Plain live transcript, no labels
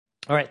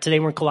All right, today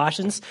we're in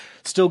Colossians,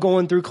 still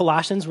going through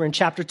Colossians. We're in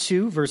chapter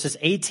 2, verses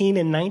 18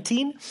 and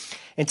 19.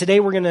 And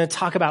today we're going to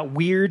talk about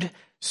weird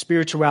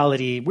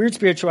spirituality. Weird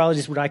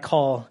spirituality is what I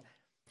call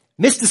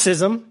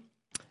mysticism,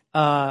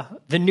 the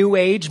New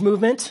Age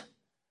movement.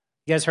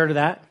 You guys heard of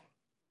that?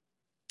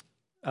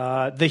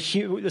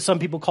 Some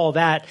people call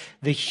that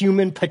the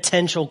human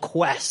potential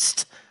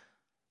quest.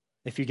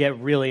 If you get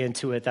really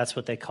into it, that's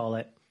what they call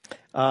it.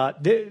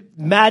 The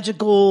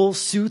magical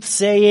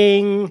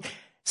soothsaying,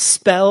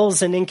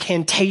 spells and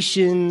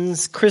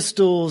incantations,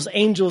 crystals,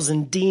 angels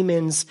and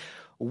demons,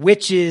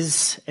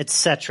 witches,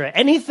 etc.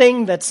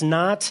 Anything that's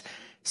not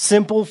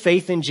simple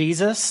faith in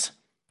Jesus,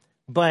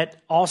 but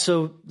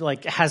also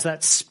like has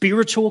that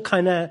spiritual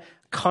kind of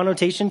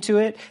connotation to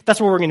it. That's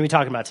what we're going to be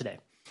talking about today.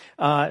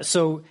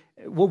 So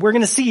what we're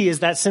going to see is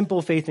that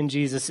simple faith in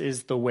Jesus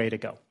is the way to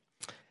go.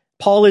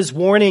 Paul is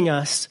warning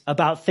us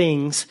about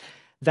things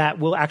that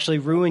will actually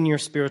ruin your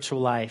spiritual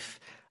life.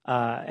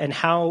 And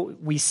how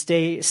we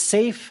stay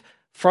safe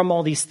from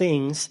all these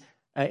things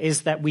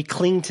is that we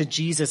cling to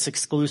Jesus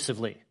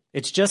exclusively.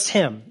 It's just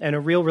him and a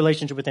real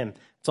relationship with him.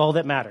 It's all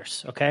that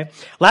matters, okay?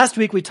 Last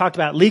week we talked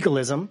about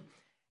legalism,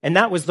 and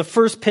that was the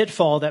first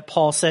pitfall that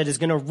Paul said is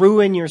going to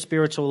ruin your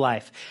spiritual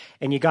life,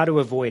 and you got to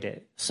avoid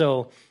it.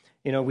 So,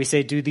 we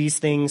say do these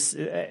things,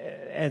 you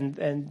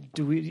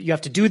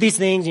have to do these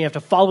things, and you have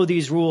to follow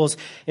these rules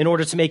in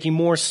order to make you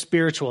more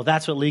spiritual.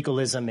 That's what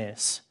legalism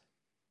is,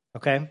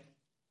 okay?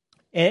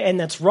 And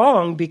that's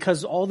wrong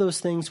because all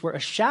those things were a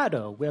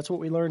shadow. That's what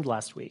we learned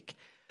last week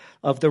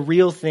of the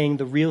real thing.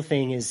 The real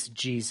thing is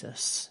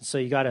Jesus. So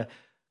you got to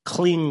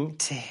cling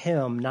to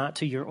him, not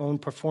to your own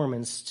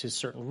performance, to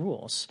certain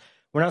rules.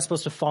 We're not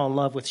supposed to fall in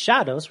love with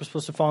shadows. We're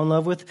supposed to fall in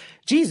love with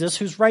Jesus,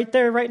 who's right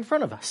there, right in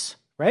front of us,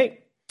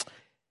 right?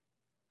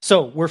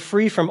 So we're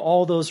free from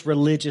all those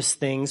religious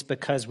things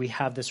because we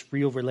have this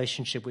real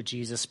relationship with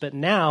Jesus. But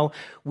now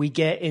we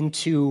get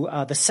into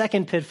the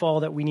second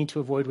pitfall that we need to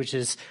avoid, which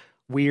is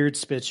weird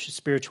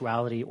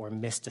spirituality or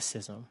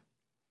mysticism.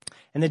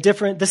 And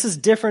this is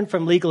different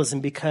from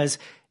legalism because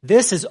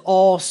this is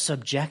all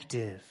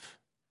subjective.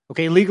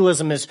 Okay,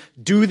 legalism is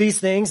do these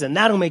things and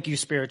that'll make you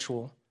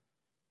spiritual.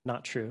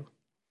 Not true.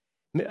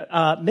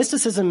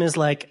 Mysticism is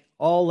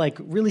all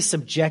really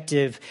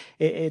subjective.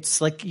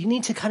 It's like you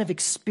need to kind of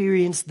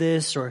experience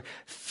this or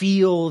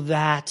feel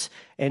that,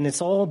 and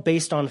it's all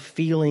based on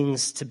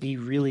feelings to be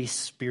really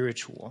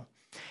spiritual.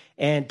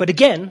 But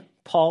again,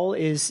 Paul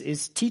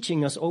is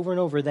teaching us over and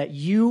over that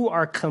you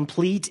are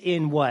complete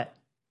in what?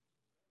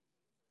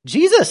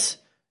 Jesus.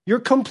 You're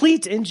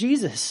complete in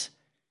Jesus.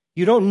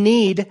 You don't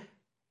need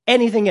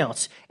anything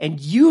else.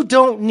 And you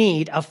don't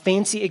need a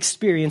fancy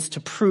experience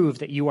to prove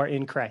that you are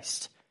in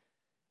Christ.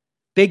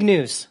 Big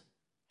news.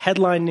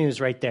 Headline news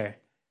right there.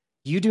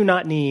 You do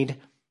not need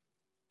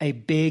a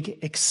big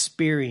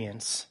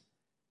experience.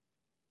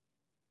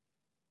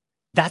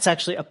 That's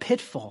actually a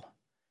pitfall.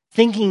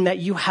 Thinking that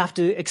you have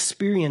to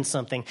experience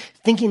something,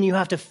 thinking you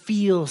have to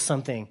feel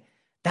something,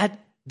 that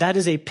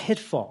is a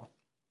pitfall.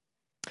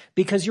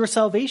 Because your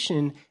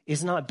salvation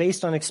is not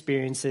based on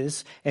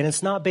experiences, and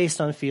it's not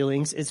based on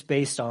feelings, it's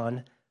based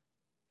on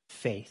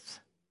faith.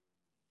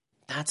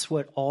 That's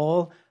what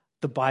all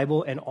the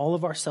Bible and all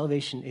of our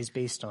salvation is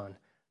based on,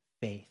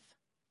 faith.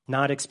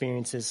 Not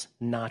experiences,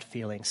 not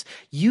feelings.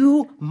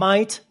 You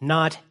might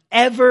not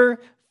ever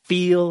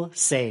feel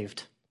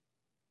saved.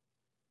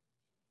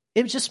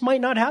 It just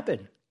might not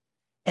happen.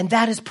 And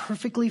that is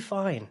perfectly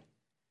fine.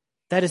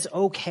 That is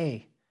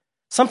okay.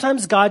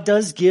 Sometimes God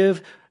does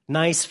give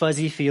nice,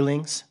 fuzzy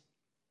feelings,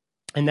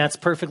 and that's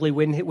perfectly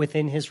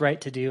within his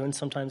right to do, and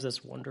sometimes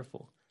that's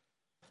wonderful.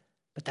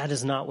 But that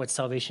is not what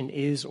salvation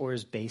is or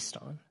is based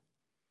on.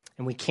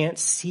 And we can't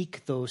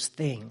seek those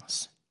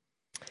things.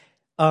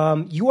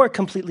 You are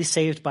completely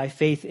saved by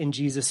faith in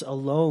Jesus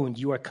alone.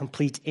 You are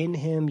complete in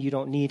him. You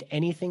don't need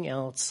anything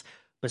else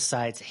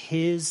besides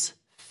his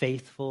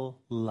faithful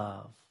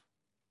love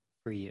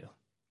for you.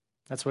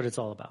 That's what it's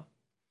all about.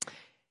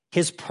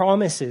 His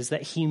promises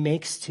that he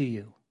makes to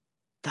you.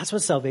 That's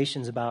what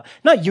salvation's about.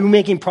 Not you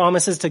making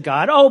promises to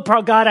God. Oh,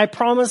 God, I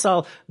promise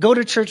I'll go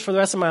to church for the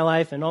rest of my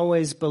life and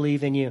always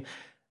believe in you.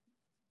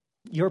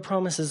 Your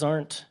promises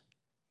aren't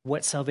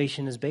what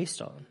salvation is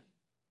based on.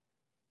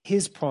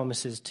 His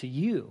promises to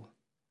you.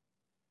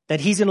 That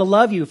he's going to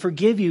love you,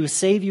 forgive you,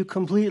 save you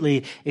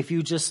completely if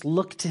you just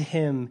look to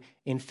him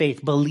in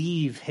faith,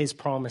 believe his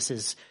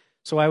promises.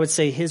 So I would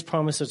say his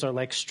promises are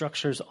like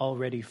structures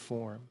already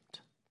formed.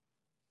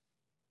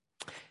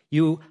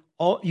 You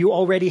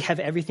already have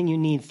everything you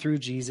need through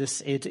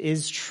Jesus. It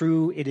is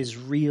true. It is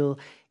real.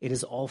 It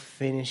is all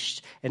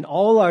finished. And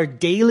all our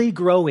daily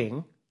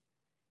growing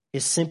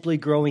is simply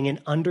growing in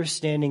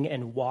understanding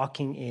and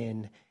walking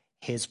in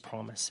his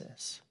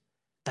promises.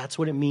 That's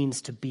what it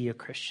means to be a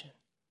Christian.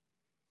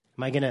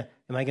 Am I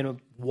gonna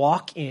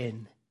walk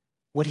in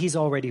what he's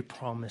already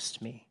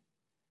promised me?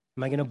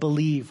 Am I going to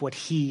believe what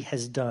he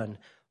has done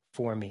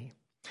for me?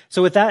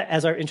 So with that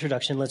as our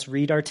introduction, let's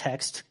read our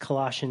text,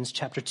 Colossians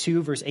chapter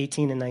 2, verse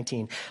 18 and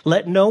 19.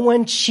 Let no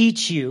one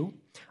cheat you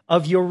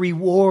of your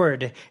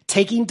reward,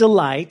 taking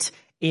delight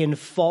in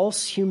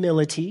false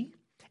humility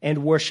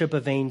and worship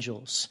of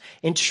angels,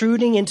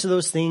 intruding into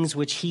those things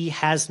which he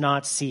has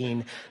not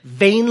seen,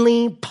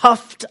 vainly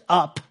puffed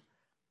up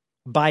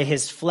by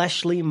his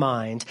fleshly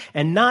mind,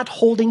 and not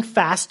holding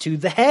fast to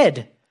the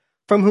head,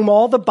 from whom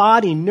all the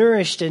body,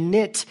 nourished and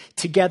knit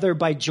together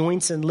by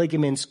joints and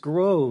ligaments,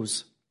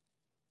 grows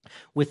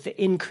with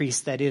the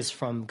increase that is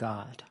from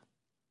God.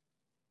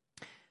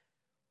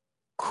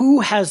 Who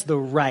has the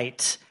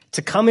right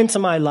to come into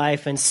my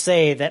life and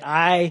say that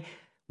I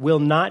will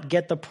not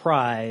get the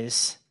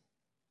prize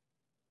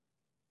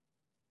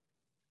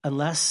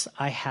unless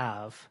I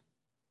have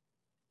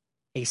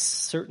a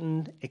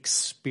certain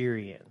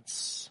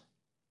experience?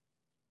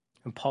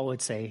 And Paul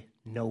would say,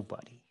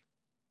 nobody.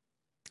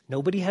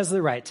 Nobody has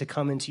the right to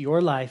come into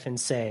your life and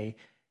say,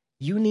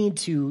 you need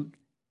to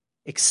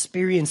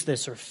experience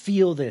this or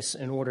feel this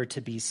in order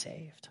to be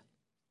saved.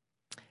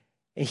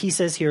 And he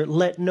says here,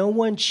 let no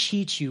one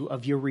cheat you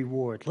of your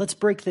reward. Let's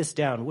break this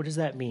down. What does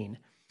that mean?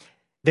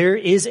 There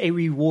is a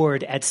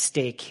reward at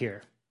stake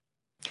here.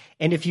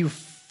 And if you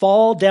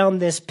fall down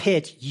this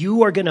pit,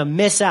 you are going to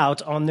miss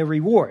out on the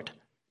reward.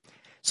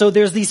 So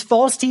there's these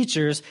false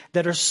teachers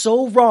that are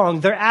so wrong,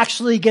 they're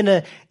actually going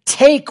to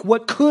take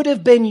what could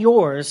have been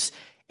yours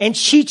and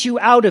cheat you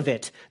out of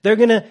it. They're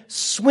going to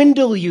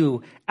swindle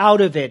you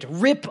out of it,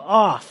 rip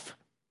off,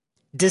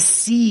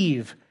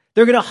 deceive.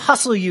 They're going to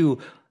hustle you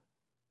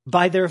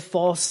by their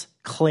false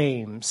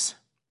claims.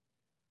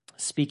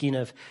 Speaking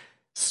of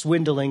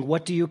swindling,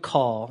 what do you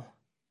call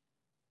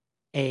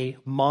a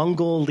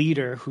Mongol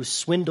leader who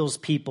swindles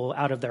people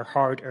out of their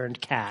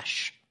hard-earned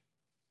cash?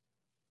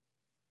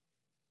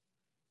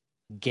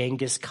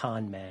 Genghis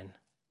Khan, man.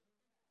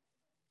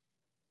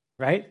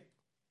 Right?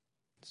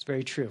 It's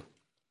very true.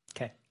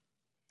 Okay.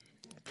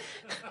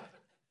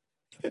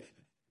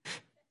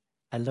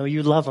 I know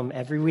you love them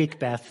every week,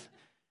 Beth.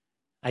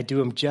 I do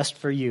them just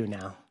for you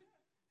now.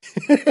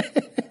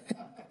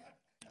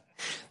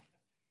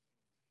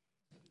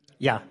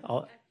 Yeah.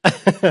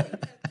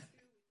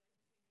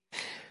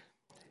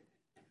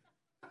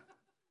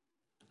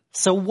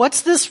 So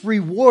what's this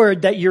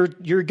reward that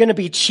you're going to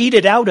be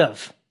cheated out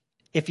of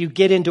if you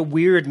get into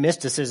weird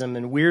mysticism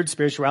and weird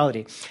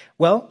spirituality?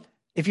 Well,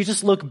 if you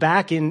just look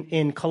back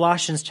in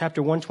Colossians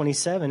chapter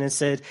 1:27, it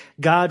said,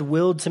 God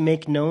willed to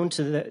make known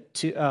to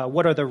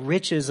what are the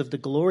riches of the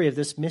glory of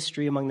this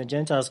mystery among the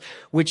Gentiles,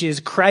 which is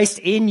Christ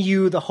in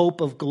you, the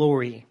hope of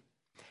glory.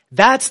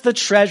 That's the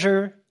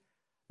treasure.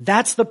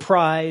 That's the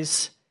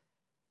prize.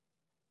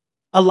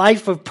 A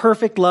life of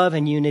perfect love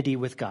and unity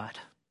with God.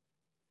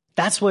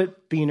 That's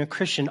what being a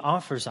Christian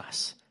offers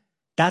us.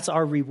 That's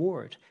our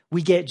reward.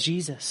 We get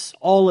Jesus,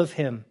 all of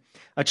him,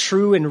 a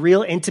true and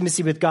real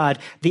intimacy with God,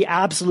 the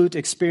absolute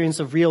experience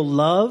of real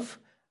love,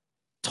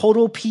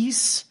 total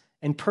peace,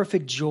 and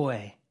perfect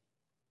joy.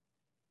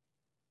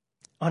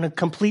 On a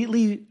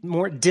completely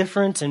more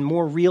different and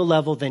more real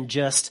level than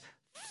just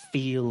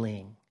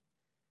feeling.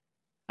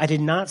 I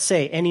did not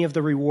say any of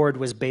the reward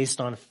was based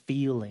on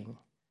feeling.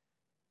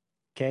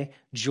 Okay?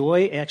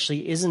 Joy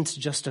actually isn't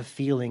just a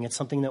feeling. It's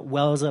something that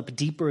wells up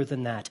deeper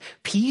than that.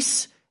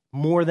 Peace,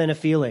 more than a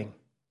feeling.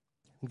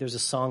 I think there's a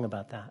song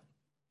about that.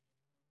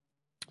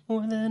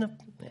 More than a...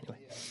 Anyway.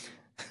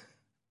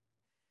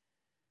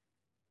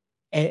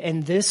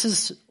 And this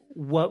is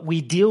what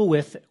we deal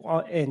with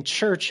in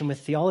church and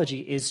with theology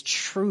is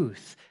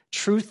truth.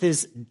 Truth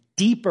is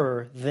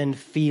deeper than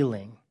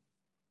feeling.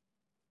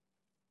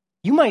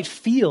 You might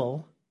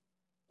feel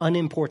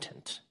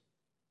unimportant.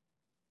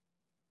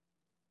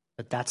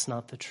 But that's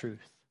not the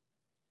truth.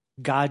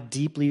 God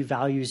deeply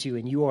values you,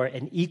 and you are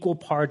an equal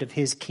part of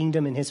his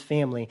kingdom and his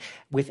family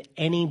with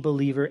any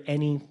believer,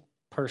 any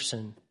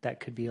person that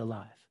could be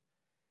alive.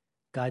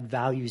 God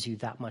values you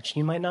that much.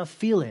 You might not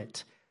feel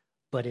it,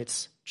 but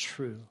it's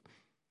true.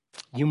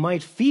 You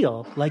might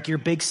feel like you're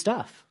big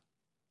stuff,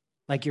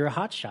 like you're a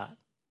hot shot.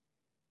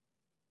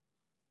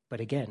 But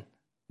again,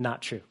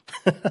 not true.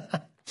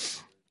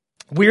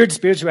 Weird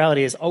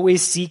spirituality is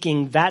always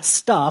seeking that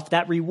stuff,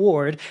 that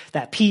reward,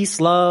 that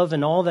peace, love,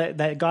 and all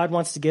that God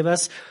wants to give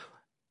us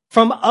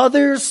from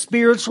other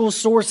spiritual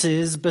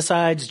sources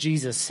besides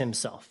Jesus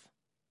himself.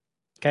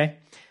 Okay?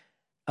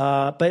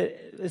 But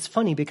it's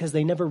funny because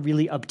they never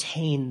really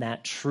obtain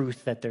that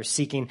truth that they're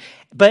seeking.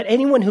 But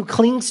anyone who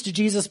clings to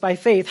Jesus by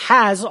faith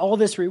has all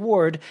this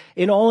reward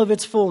in all of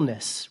its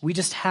fullness. We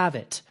just have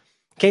it.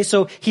 Okay,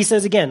 so he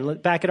says again,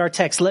 look back at our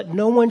text, let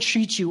no one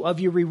cheat you of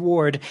your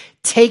reward,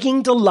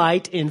 taking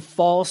delight in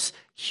false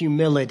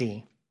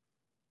humility.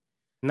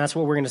 And that's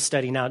what we're going to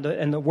study now.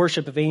 And the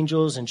worship of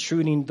angels,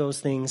 intruding those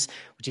things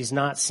which he's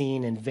not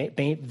seen, and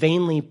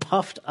vainly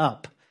puffed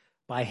up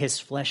by his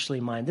fleshly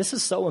mind. This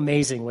is so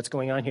amazing what's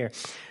going on here.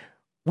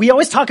 We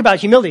always talk about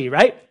humility,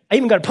 right? I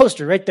even got a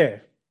poster right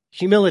there.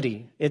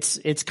 Humility.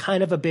 It's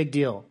kind of a big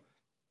deal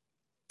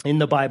in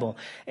the Bible.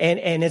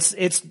 And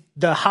it's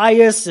the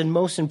highest and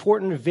most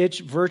important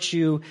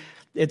virtue.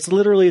 It's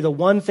literally the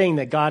one thing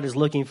that God is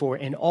looking for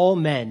in all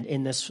men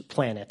in this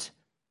planet.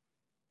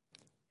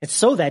 It's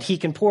so that he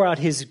can pour out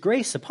his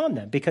grace upon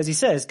them, because he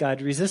says,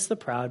 God resists the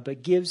proud,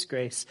 but gives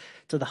grace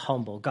to the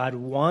humble. God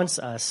wants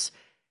us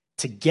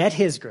to get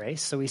his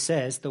grace. So he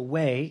says the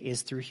way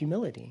is through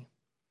humility.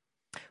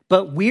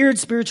 But weird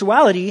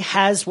spirituality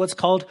has what's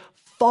called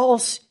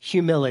false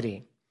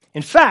humility.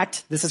 In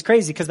fact, this is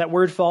crazy because that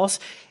word false,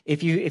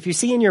 if you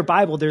see in your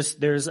Bible, there's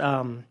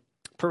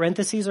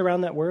parentheses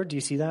around that word. Do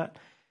you see that?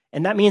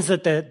 And that means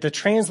that the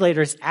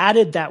translators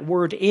added that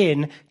word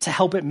in to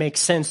help it make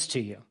sense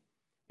to you.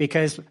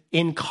 Because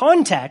in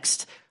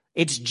context,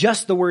 it's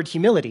just the word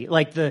humility.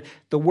 Like the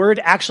word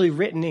actually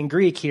written in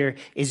Greek here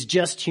is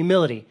just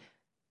humility.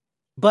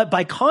 But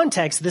by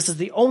context, this is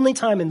the only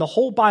time in the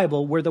whole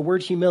Bible where the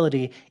word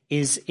humility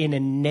is in a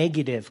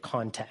negative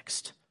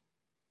context.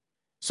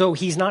 So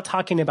he's not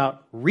talking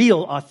about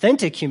real,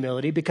 authentic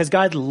humility because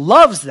God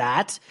loves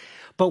that.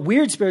 But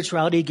weird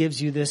spirituality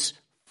gives you this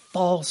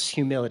false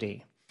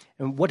humility.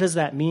 And what does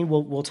that mean?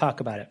 We'll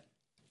talk about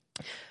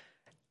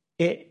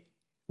it.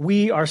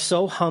 We are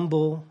so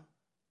humble,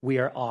 we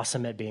are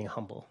awesome at being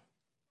humble.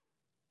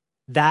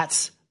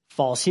 That's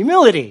false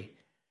humility.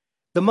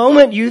 The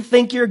moment you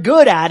think you're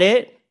good at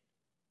it,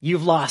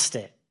 you've lost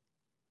it.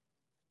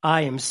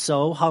 I am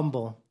so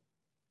humble.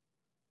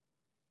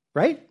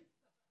 Right?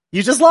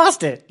 You just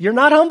lost it. You're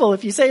not humble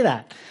if you say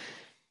that.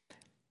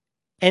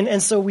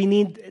 And so we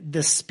need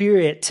the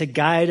Spirit to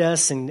guide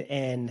us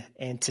and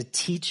to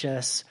teach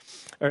us.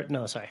 What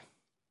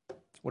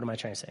am I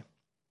trying to say?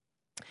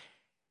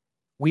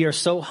 We are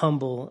so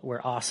humble, we're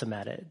awesome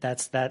at it.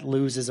 That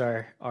loses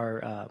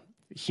our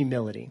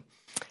humility.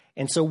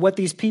 And so what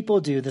these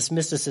people do, this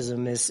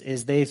mysticism,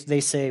 is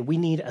they say we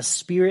need a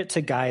Spirit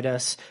to guide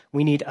us.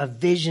 We need a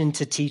vision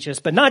to teach us,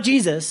 but not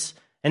Jesus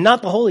and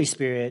not the Holy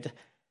Spirit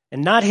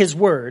and not his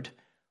word.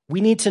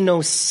 We need to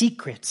know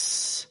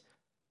secrets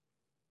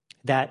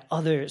that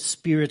other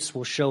spirits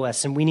will show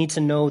us. And we need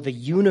to know the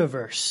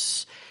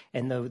universe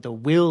and the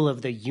will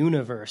of the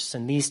universe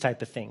and these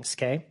type of things,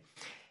 okay?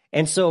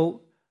 And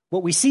so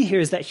what we see here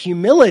is that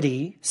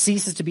humility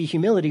ceases to be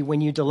humility.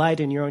 When you delight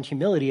in your own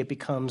humility, it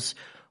becomes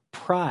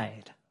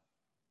pride.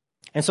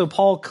 And so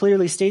Paul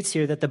clearly states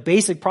here that the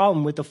basic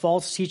problem with the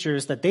false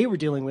teachers that they were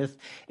dealing with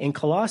in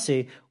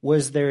Colossae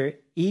was their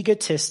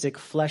egotistic,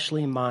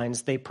 fleshly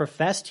minds. They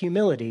professed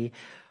humility,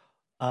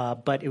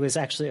 but it was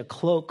actually a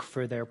cloak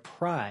for their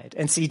pride.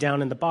 And see,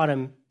 down in the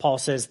bottom, Paul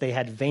says they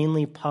had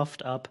vainly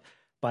puffed up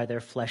by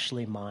their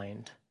fleshly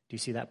mind. Do you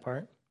see that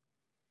part?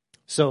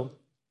 So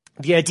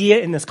the idea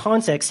in this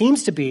context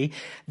seems to be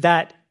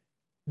that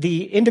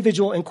the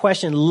individual in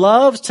question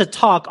loves to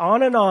talk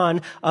on and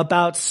on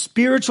about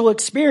spiritual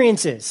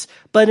experiences,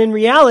 but in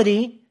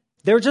reality,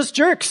 they're just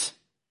jerks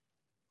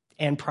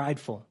and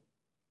prideful.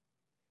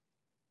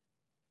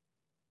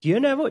 Have you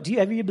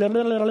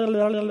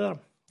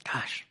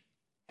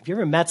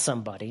ever met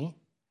somebody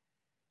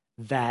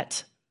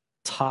that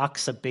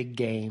talks a big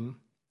game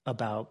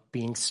about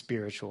being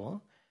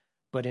spiritual,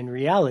 but in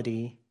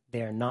reality,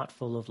 they are not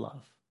full of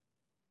love?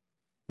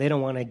 They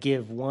don't want to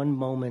give one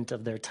moment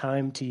of their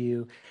time to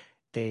you.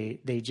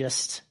 They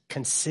just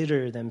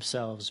consider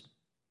themselves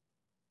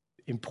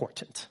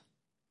important.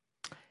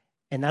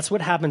 And that's what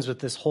happens with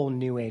this whole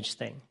New Age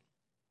thing.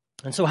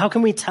 And so how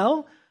can we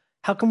tell?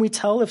 How can we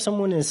tell if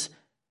someone is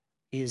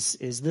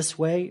this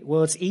way?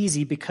 Well, it's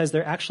easy because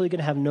they're actually going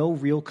to have no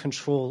real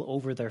control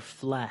over their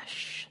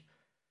flesh.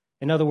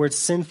 In other words,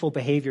 sinful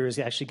behavior is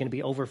actually going to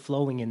be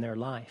overflowing in their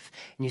life.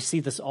 And you see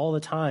this all the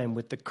time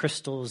with the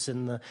crystals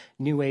and the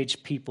New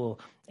Age people.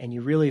 And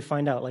you really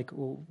find out, like,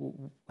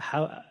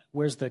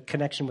 where's the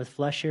connection with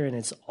flesh here? And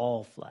it's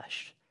all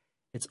flesh.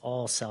 It's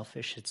all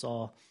selfish.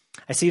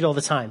 I see it all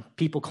the time.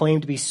 People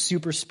claim to be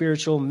super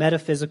spiritual,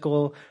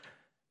 metaphysical,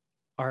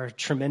 are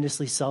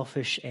tremendously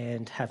selfish,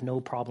 and have no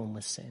problem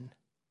with sin.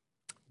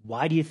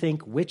 Why do you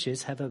think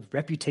witches have a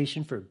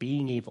reputation for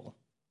being evil?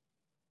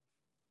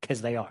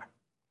 Because they are.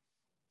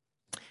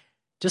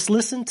 Just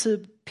listen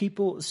to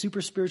people,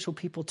 super spiritual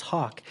people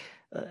talk.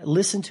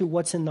 Listen to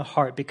what's in the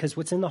heart, because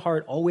what's in the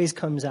heart always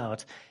comes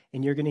out,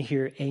 and you're going to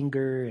hear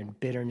anger and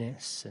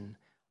bitterness and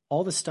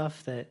all the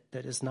stuff that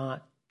is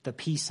not the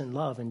peace and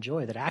love and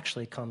joy that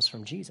actually comes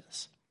from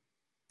Jesus.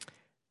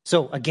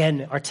 So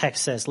again, our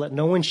text says, let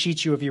no one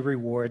cheat you of your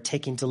reward,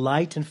 taking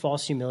delight in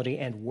false humility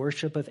and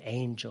worship of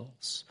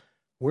angels.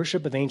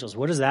 Worship of angels.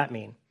 What does that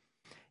mean?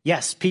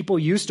 Yes, people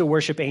used to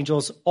worship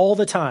angels all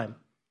the time.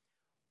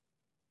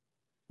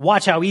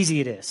 Watch how easy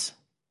it is.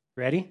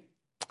 Ready?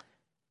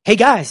 Hey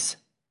guys,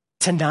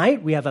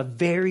 tonight we have a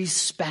very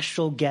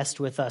special guest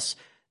with us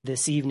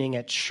this evening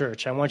at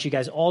church. I want you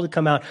guys all to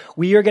come out.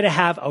 We are going to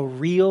have a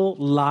real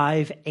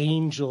live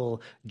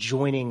angel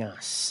joining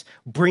us.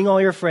 Bring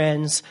all your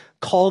friends.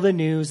 Call the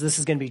news. This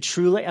is going to be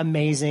truly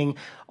amazing.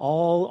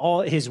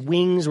 All his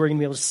wings, we're going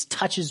to be able to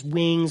touch his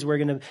wings. We're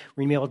going to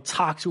be able to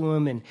talk to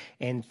him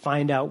and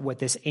find out what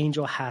this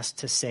angel has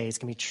to say. It's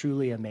going to be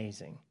truly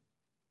amazing.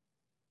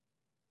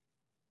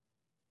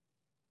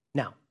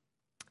 Now,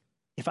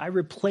 if I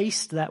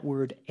replaced that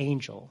word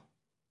angel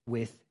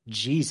with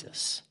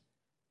Jesus,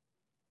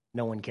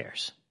 no one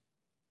cares.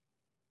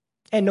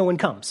 and no one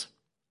comes.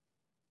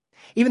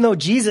 Even though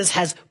Jesus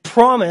has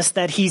promised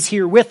that he's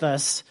here with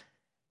us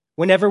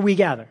whenever we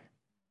gather,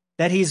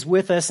 that he's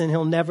with us and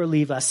he'll never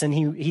leave us, and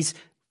he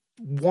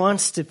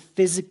wants to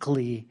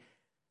physically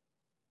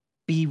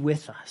be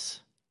with us.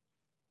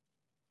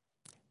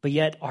 But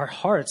yet our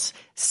hearts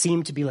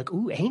seem to be like,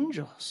 ooh,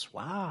 angels,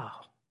 wow.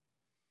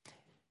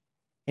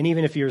 And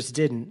even if yours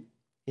didn't,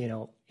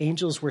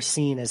 angels were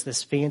seen as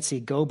this fancy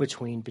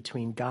go-between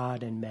between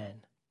God and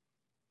men.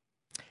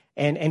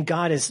 And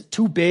God is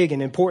too big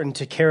and important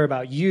to care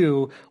about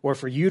you or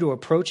for you to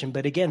approach him.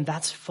 But again,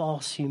 that's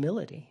false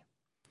humility.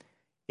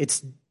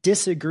 It's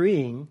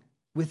disagreeing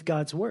with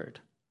God's word.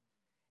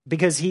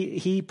 Because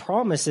he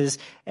promises,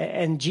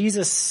 and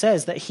Jesus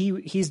says that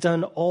he's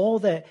done all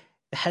that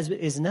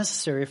is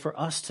necessary for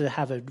us to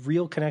have a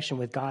real connection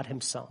with God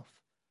himself.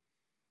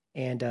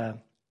 And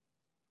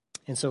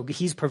so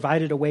he's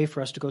provided a way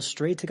for us to go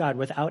straight to God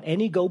without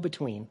any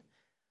go-between.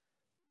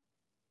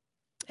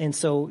 And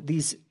so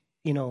these,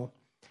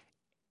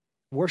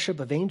 worship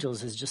of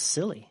angels is just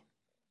silly.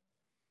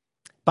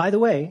 By the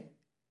way,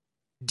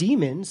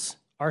 demons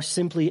are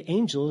simply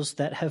angels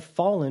that have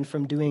fallen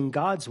from doing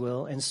God's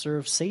will and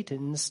serve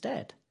Satan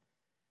instead.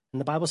 And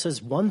the Bible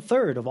says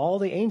 1/3 of all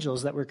the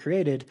angels that were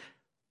created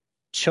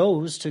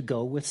chose to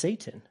go with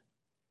Satan.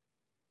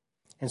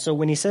 And so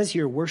when he says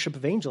here worship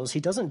of angels,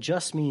 he doesn't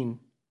just mean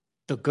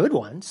the good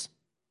ones.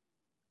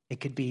 It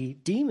could be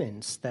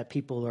demons that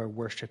people are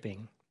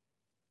worshiping.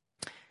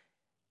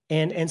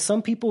 And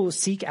some people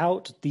seek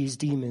out these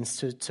demons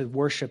to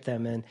worship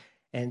them.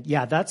 And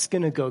yeah, that's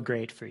going to go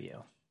great for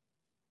you.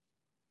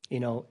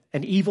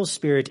 An evil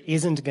spirit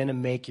isn't going to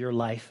make your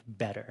life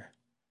better.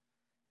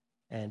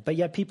 But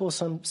yet people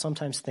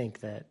sometimes think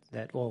that,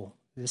 oh,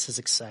 this is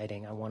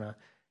exciting. I want to,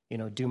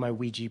 do my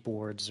Ouija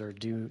boards or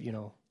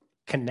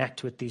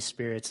connect with these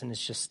spirits. And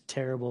it's just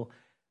terrible,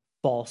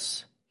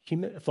 false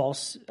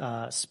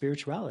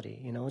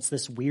spirituality. It's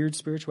this weird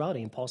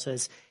spirituality. And Paul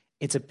says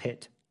it's a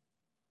pit.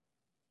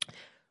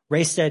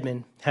 Ray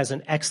Stedman has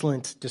an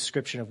excellent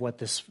description of what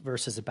this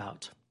verse is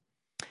about.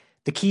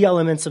 The key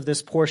elements of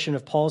this portion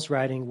of Paul's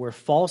writing were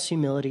false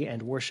humility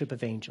and worship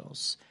of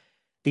angels.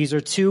 These are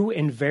two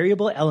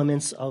invariable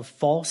elements of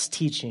false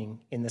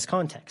teaching in this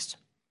context.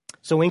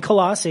 So in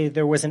Colossae,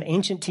 there was an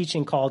ancient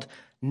teaching called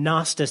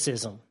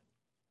Gnosticism.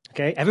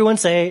 Okay, everyone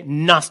say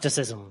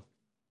Gnosticism.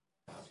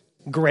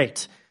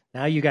 Great.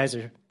 Now you guys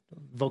are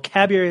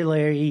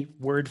vocabulary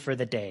word for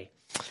the day.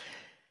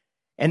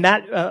 And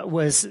that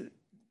was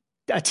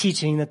a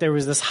teaching that there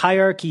was this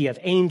hierarchy of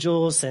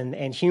angels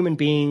and human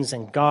beings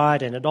and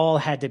God, and it all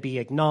had to be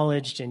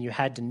acknowledged, and you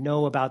had to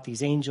know about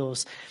these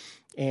angels.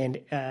 And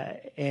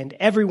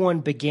everyone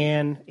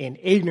began in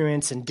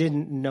ignorance and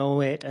didn't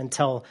know it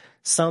until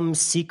some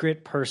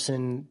secret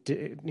person,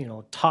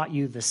 taught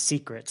you the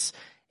secrets.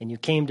 And you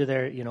came to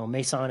their,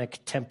 Masonic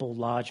temple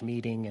lodge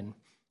meeting, and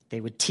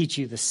they would teach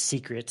you the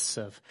secrets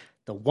of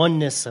the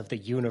oneness of the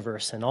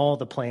universe and all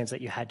the plans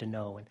that you had to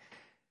know. And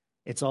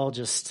it's all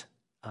just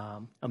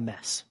a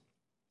mess.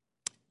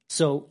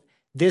 So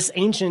this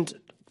ancient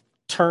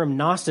term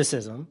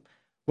Gnosticism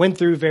went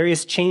through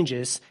various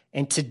changes,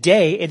 and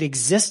today it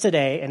exists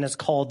today, and it's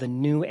called the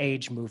New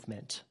Age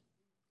movement.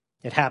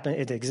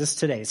 It exists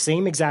today,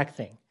 same exact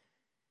thing.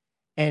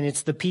 And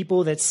it's the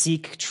people that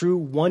seek true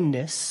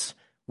oneness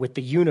with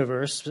the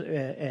universe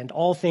and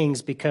all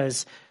things,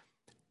 because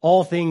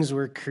all things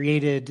were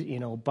created,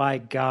 by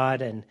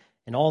God, and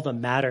all the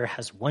matter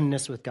has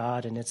oneness with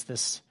God, and it's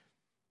this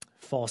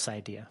false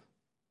idea.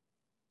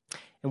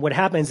 And what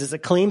happens is it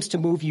claims to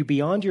move you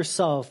beyond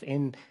yourself,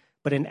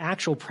 but in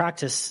actual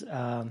practice,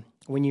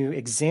 when you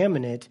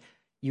examine it,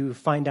 you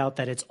find out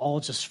that it's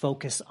all just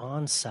focused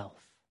on self.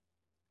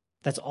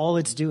 That's all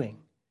it's doing.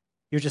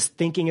 You're just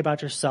thinking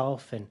about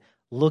yourself and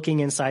looking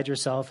inside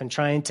yourself and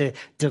trying to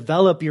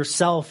develop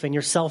yourself and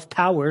your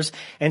self-powers.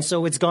 And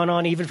so it's gone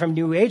on even from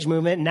New Age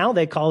movement. Now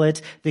they call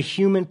it the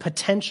human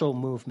potential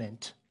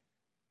movement.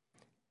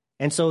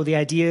 And so the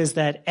idea is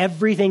that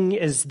everything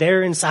is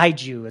there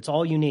inside you. It's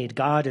all you need.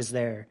 God is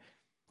there.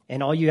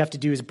 And all you have to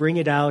do is bring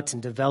it out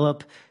and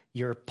develop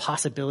your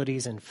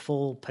possibilities and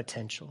full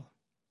potential.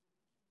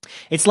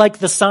 It's like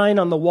the sign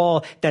on the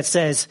wall that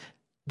says,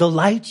 "The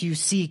light you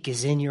seek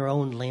is in your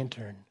own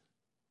lantern."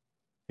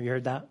 Have you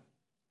heard that?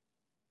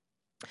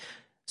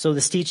 So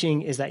this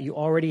teaching is that you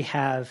already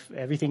have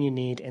everything you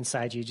need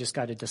inside you. You just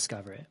got to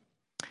discover it.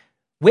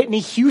 Whitney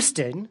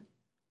Houston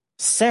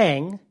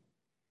sang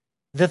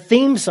the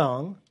theme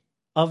song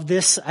of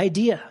this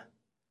idea,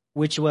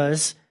 which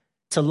was,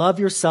 "To love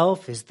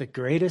yourself is the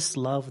greatest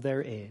love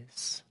there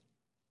is."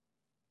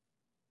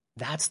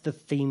 That's the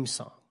theme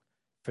song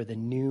for the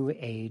New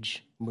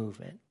Age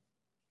movement,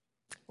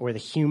 or the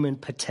human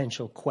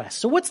potential quest.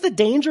 So what's the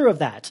danger of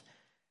that?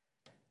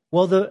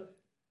 Well, the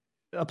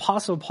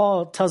Apostle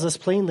Paul tells us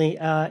plainly,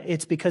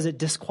 it's because it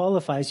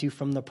disqualifies you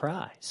from the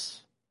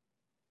prize.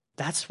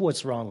 That's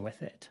what's wrong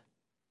with it.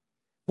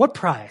 What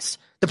prize?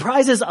 The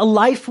prize is a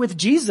life with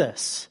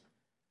Jesus.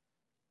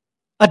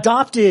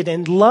 Adopted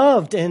and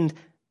loved and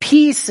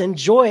peace and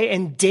joy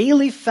and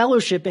daily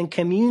fellowship and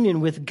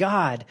communion with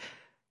God.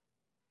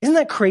 Isn't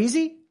that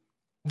crazy?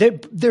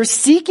 They're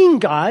seeking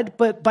God,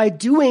 but by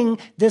doing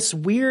this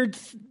weird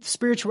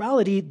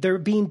spirituality, they're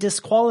being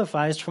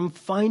disqualified from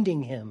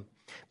finding him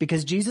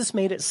because Jesus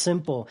made it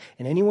simple.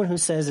 And anyone who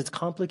says it's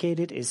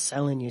complicated is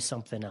selling you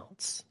something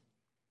else,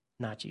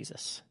 not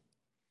Jesus.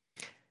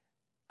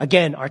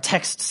 Again, our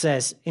text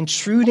says,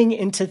 intruding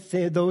into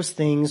those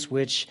things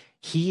which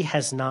he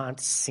has not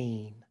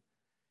seen.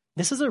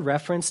 This is a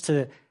reference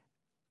to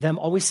them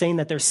always saying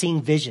that they're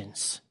seeing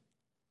visions.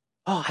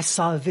 Oh, I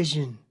saw a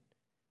vision.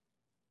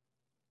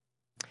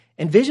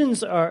 And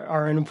visions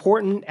are an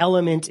important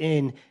element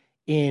in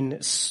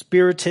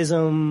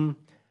Spiritism,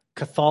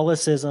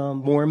 Catholicism,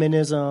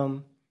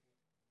 Mormonism,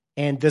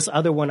 and this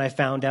other one I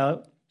found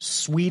out,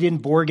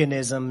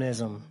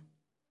 Swedenborgianism.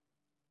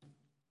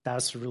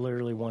 That's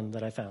literally one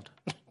that I found.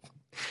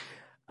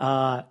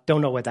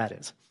 Don't know what that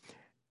is.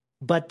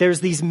 But there's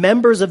these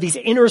members of these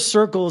inner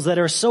circles that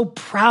are so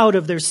proud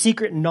of their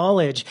secret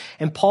knowledge.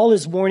 And Paul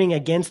is warning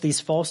against these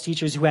false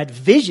teachers who had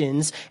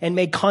visions and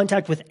made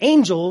contact with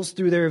angels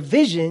through their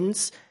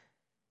visions.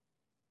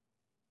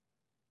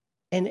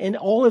 And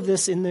all of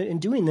this, in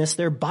doing this,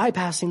 they're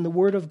bypassing the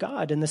word of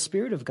God and the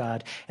Spirit of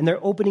God. And they're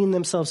opening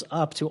themselves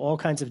up to all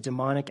kinds of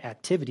demonic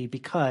activity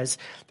because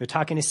they're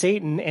talking to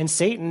Satan, and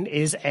Satan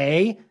is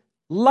a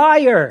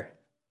liar.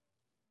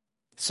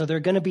 So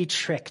they're going to be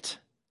tricked.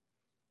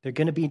 They're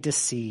going to be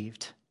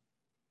deceived.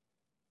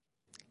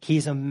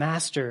 He's a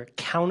master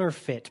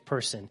counterfeit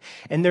person.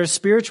 And there's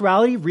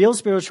spirituality, real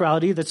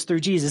spirituality that's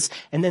through Jesus.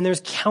 And then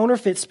there's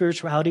counterfeit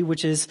spirituality,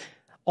 which is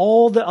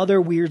all the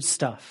other weird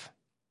stuff.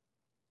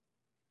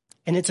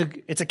 And it's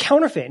a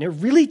counterfeit, and it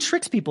really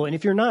tricks people. And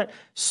if you're not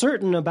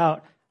certain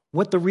about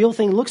what the real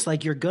thing looks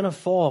like, you're going to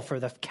fall for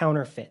the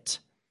counterfeit.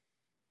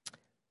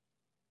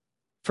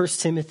 1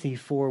 Timothy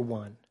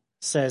 4:1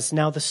 says,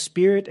 now the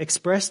Spirit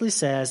expressly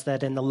says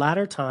that in the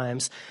latter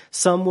times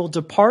some will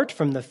depart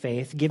from the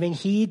faith, giving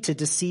heed to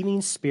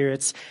deceiving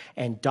spirits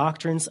and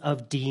doctrines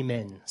of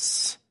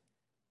demons.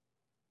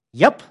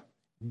 Yep,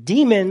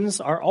 demons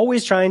are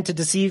always trying to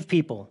deceive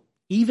people,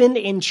 even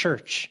in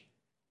church.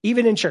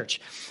 Even in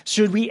church.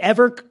 Should we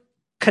ever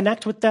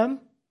connect with them?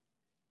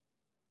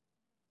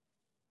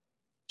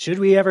 Should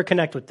we ever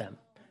connect with them?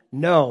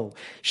 No.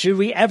 Should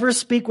we ever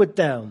speak with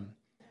them?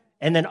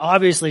 And then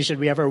obviously, should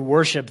we ever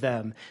worship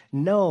them?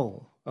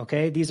 No.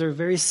 Okay? These are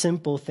very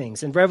simple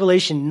things. In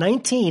Revelation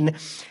 19,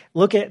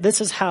 look at,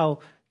 this is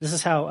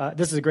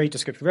a great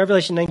description.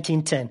 Revelation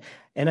 19:10.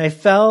 And I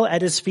fell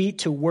at his feet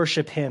to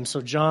worship him.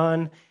 So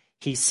John,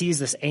 he sees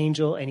this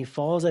angel and he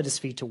falls at his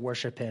feet to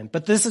worship him.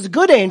 But this is a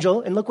good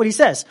angel. And look what he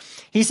says.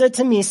 He said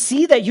to me,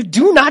 see that you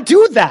do not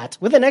do that,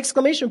 with an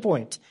exclamation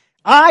point.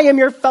 I am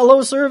your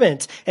fellow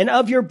servant and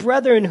of your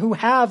brethren who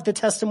have the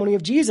testimony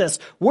of Jesus.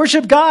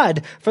 Worship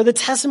God, for the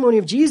testimony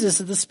of Jesus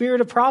is the spirit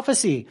of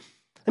prophecy.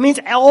 That means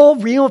all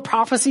real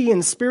prophecy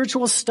and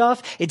spiritual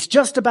stuff, it's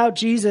just about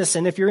Jesus.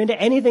 And if you're into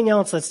anything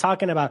else that's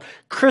talking about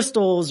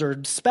crystals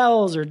or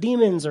spells or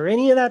demons or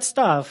any of that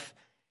stuff,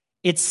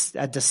 it's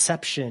a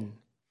deception.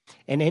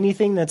 And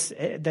anything that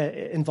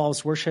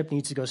involves worship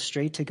needs to go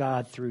straight to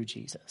God through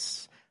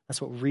Jesus.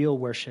 That's what real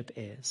worship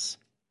is.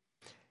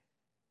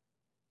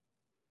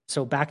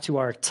 So back to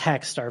our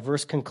text, our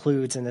verse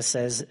concludes and it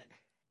says,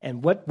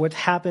 and what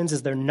happens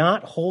is they're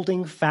not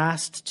holding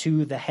fast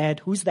to the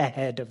head. Who's the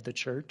head of the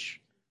church?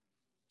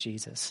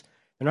 Jesus.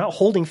 They're not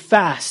holding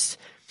fast,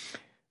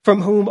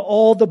 from whom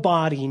all the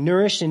body,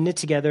 nourished and knit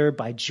together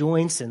by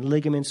joints and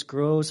ligaments,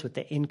 grows with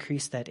the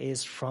increase that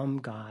is from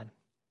God.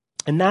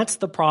 And that's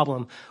the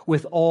problem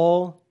with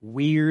all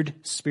weird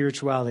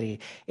spirituality.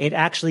 It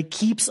actually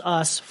keeps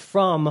us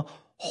from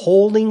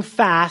holding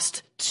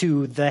fast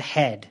to the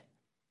head.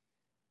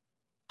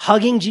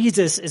 Hugging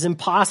Jesus is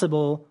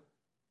impossible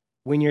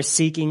when you're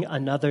seeking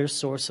another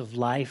source of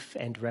life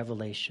and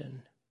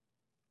revelation.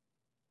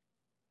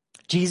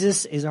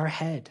 Jesus is our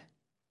head,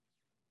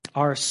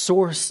 our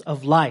source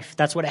of life.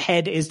 That's what a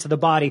head is to the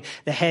body.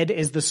 The head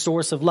is the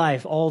source of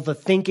life. All the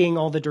thinking,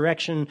 all the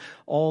direction,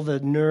 all the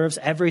nerves,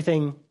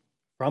 everything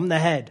from the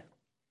head.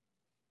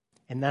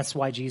 And that's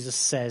why Jesus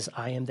says,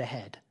 I am the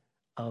head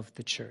of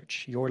the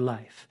church, your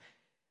life.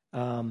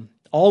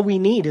 All we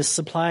need is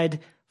supplied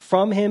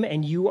from him,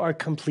 and you are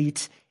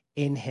complete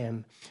in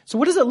him. So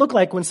what does it look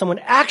like when someone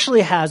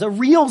actually has a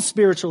real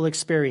spiritual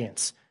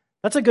experience?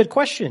 That's a good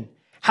question.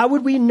 How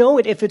would we know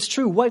it if it's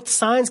true? What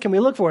signs can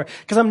we look for?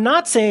 Because I'm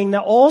not saying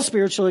that all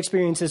spiritual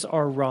experiences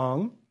are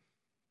wrong,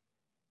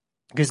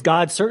 because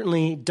God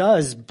certainly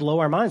does blow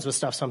our minds with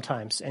stuff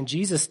sometimes, and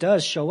Jesus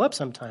does show up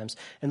sometimes,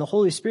 and the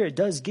Holy Spirit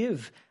does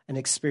give an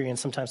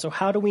experience sometimes. So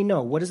how do we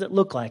know? What does it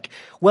look like?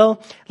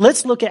 Well,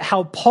 let's look at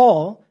how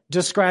Paul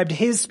described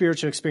his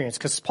spiritual experience,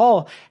 because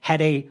Paul had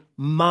a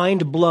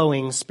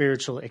mind-blowing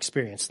spiritual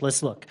experience.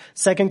 Let's look.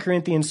 2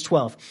 Corinthians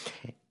 12.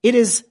 It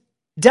is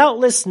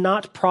doubtless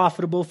not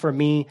profitable for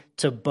me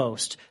to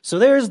boast. So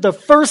there's the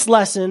first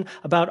lesson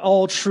about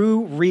all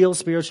true, real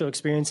spiritual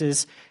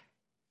experiences.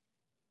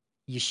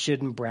 You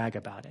shouldn't brag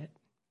about it.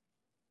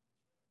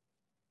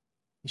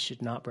 You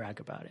should not brag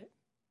about it.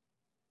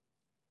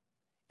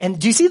 And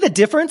do you see the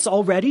difference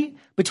already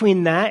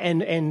between that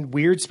and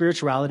weird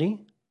spirituality?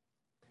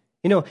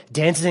 You know,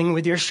 dancing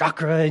with your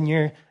chakra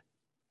and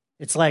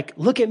it's like,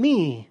 look at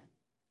me.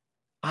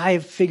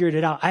 I've figured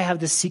it out. I have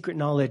this secret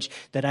knowledge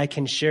that I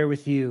can share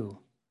with you.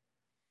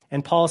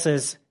 And Paul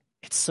says,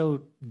 it's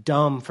so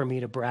dumb for me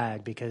to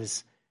brag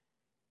because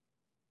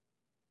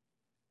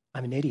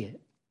I'm an idiot.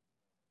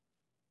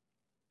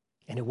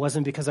 And it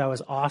wasn't because I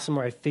was awesome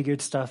or I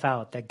figured stuff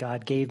out that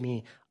God gave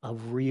me a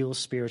real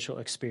spiritual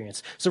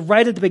experience. So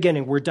right at the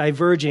beginning, we're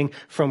diverging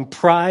from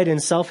pride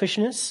and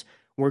selfishness.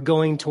 We're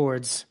going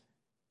towards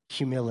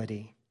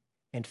humility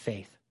and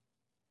faith.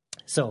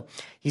 So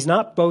he's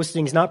not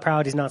boasting, he's not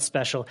proud, he's not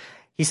special.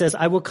 He says,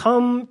 I will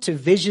come to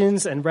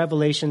visions and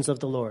revelations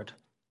of the Lord.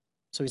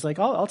 So he's like,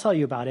 I'll tell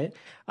you about it.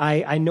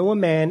 I know a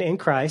man in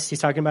Christ, he's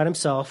talking about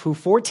himself, who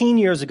 14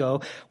 years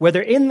ago,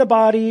 whether in the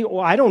body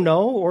or I don't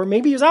know, or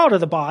maybe he was out of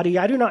the body,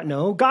 I do not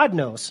know, God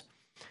knows.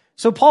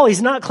 So Paul,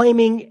 he's not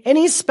claiming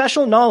any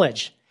special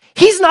knowledge.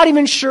 He's not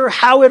even sure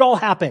how it all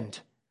happened.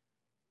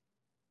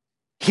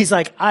 He's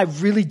like, I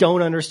really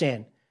don't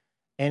understand.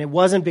 And it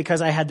wasn't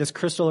because I had this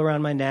crystal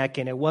around my neck,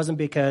 and it wasn't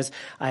because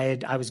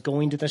I was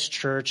going to this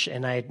church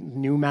and I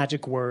knew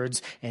magic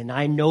words and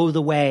I know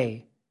the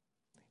way.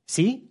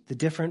 See the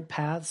different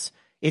paths?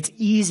 It's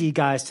easy,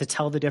 guys, to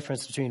tell the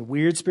difference between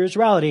weird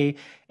spirituality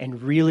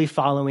and really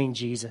following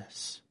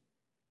Jesus.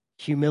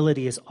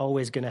 Humility is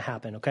always going to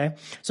happen, okay?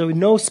 So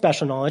no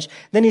special knowledge.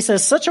 Then he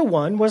says, such a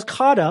one was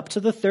caught up to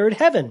the third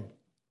heaven.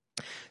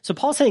 So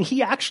Paul's saying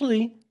he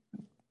actually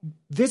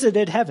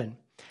visited heaven.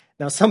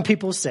 Now, some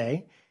people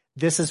say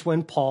this is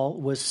when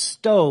Paul was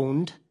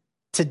stoned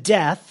to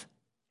death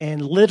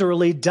and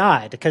literally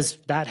died, because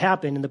that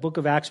happened in the book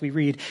of Acts. We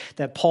read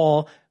that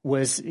Paul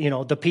was,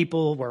 the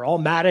people were all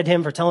mad at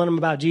him for telling him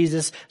about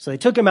Jesus. So they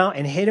took him out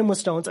and hit him with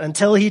stones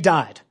until he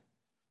died.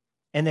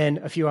 And then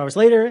a few hours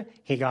later,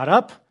 he got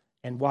up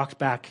and walked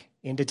back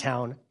into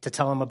town to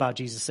tell him about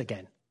Jesus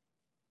again.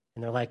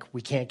 And they're like,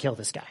 we can't kill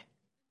this guy.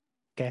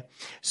 Okay.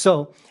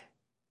 So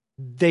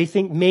they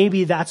think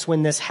maybe that's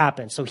when this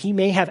happened. So he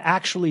may have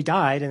actually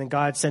died, and then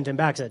God sent him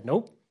back and said,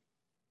 nope,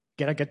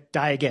 gotta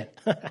die again.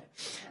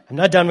 I'm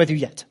not done with you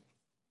yet.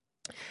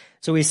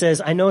 So he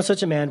says, I know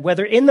such a man,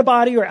 whether in the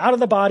body or out of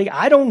the body,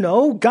 I don't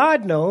know.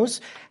 God knows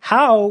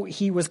how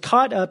he was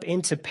caught up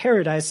into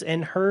paradise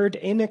and heard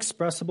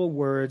inexpressible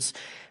words,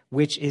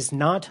 which is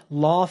not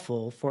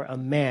lawful for a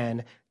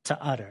man to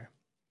utter.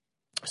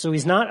 So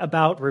he's not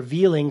about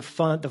revealing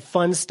the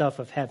fun stuff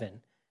of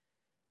heaven.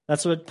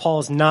 That's what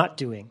Paul's not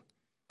doing.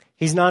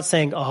 He's not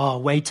saying, oh,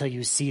 wait till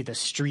you see the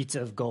streets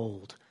of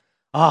gold.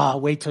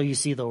 Wait till you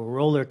see the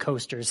roller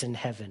coasters in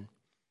heaven.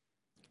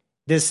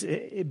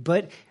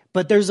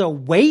 But there's a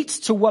weight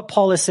to what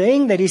Paul is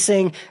saying, that he's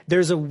saying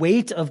there's a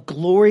weight of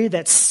glory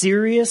that's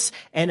serious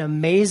and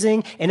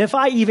amazing. And if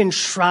I even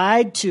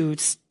tried to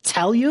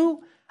tell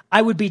you,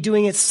 I would be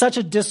doing it such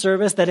a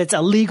disservice that it's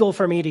illegal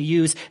for me to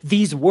use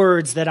these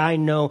words that I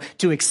know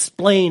to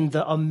explain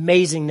the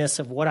amazingness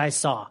of what I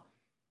saw.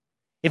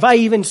 If I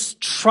even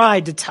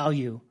tried to tell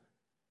you,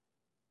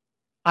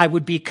 I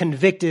would be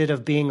convicted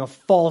of being a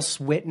false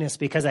witness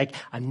because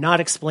I'm not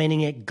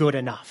explaining it good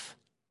enough.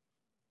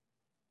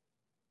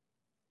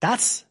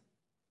 That's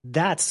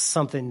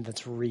something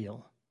that's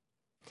real.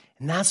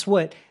 And that's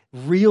what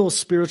real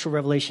spiritual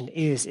revelation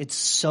is. It's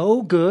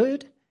so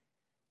good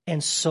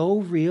and so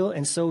real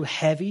and so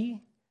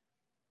heavy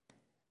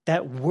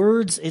that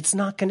words, you're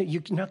not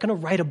going to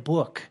write a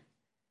book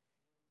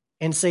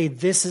and say,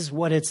 this is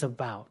what it's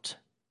about.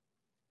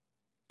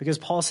 Because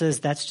Paul says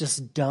that's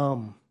just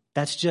dumb.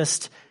 That's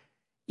just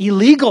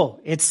illegal.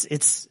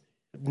 It's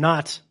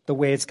not the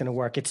way it's going to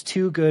work. It's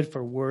too good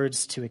for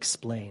words to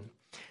explain.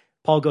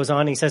 Paul goes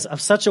on, he says, of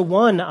such a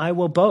one I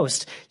will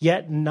boast,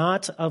 yet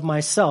not of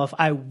myself.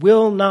 I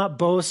will not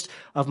boast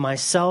of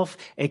myself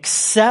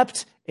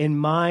except in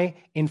my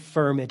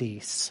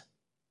infirmities.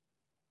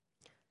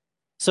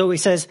 So he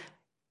says,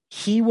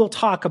 he will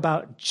talk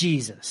about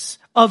Jesus.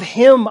 Of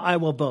him I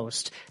will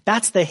boast.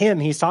 That's the him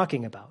he's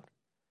talking about.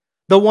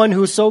 The one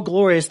who's so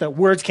glorious that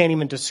words can't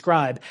even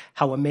describe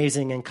how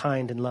amazing and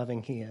kind and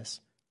loving he is.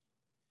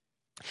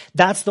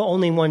 That's the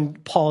only one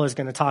Paul is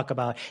going to talk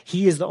about.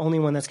 He is the only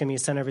one that's going to be a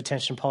center of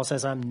attention. Paul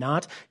says, I'm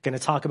not going to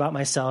talk about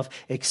myself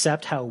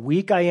except how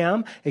weak I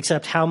am,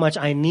 except how much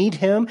I need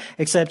him,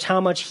 except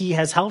how much he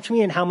has helped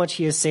me and how much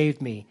he has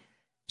saved me.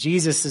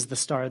 Jesus is the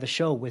star of the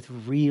show with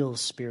real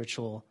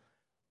spiritual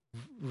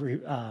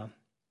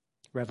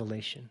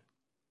revelation,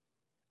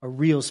 a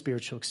real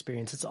spiritual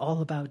experience. It's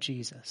all about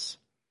Jesus.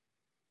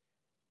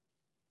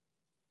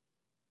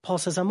 Paul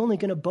says, I'm only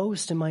going to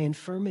boast in my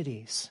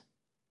infirmities.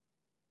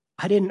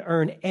 I didn't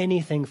earn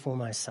anything for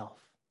myself.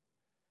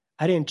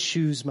 I didn't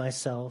choose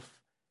myself.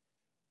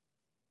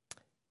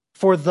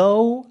 For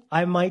though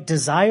I might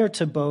desire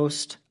to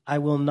boast, I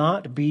will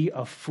not be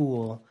a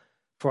fool,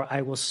 for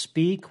I will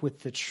speak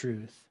with the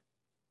truth.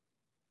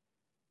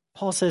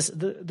 Paul says,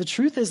 the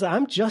truth is that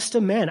I'm just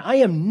a man. I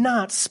am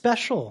not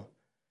special.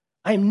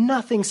 I am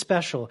nothing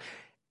special.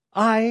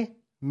 I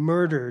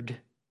murdered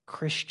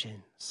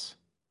Christians.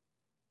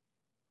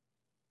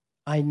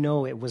 I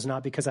know it was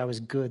not because I was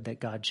good that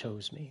God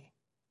chose me.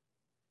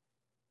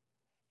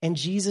 And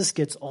Jesus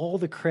gets all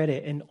the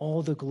credit and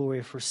all the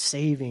glory for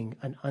saving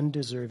an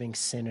undeserving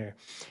sinner.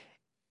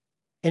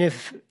 And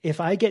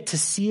if I get to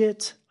see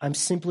it, I'm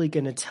simply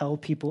going to tell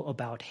people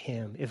about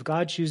him. If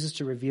God chooses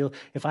to reveal,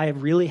 if I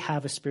really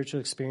have a spiritual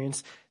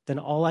experience, then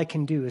all I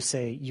can do is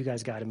say, you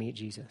guys got to meet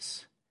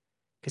Jesus,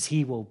 because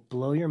he will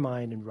blow your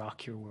mind and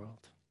rock your world.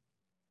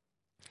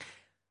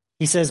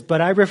 He says,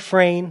 but I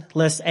refrain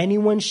lest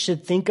anyone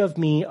should think of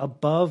me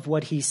above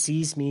what he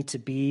sees me to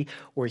be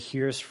or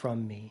hears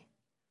from me.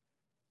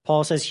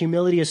 Paul says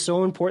humility is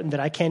so important that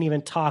I can't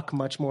even talk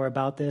much more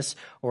about this,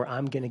 or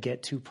I'm going to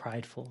get too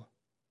prideful.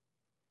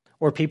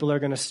 Or people are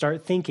going to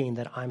start thinking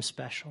that I'm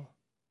special.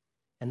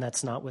 And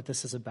that's not what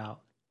this is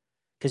about.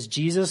 Because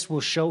Jesus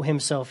will show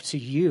himself to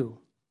you,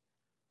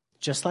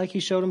 just like he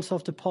showed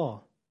himself to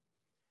Paul,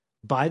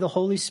 by the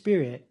Holy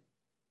Spirit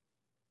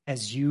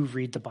as you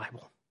read the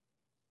Bible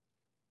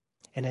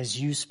and as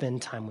you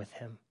spend time with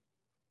him.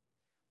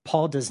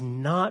 Paul does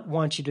not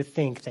want you to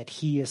think that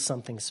he is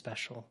something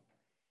special.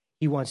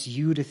 He wants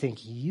you to think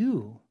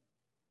you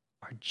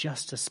are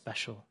just as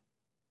special,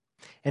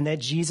 and that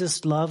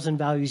Jesus loves and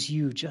values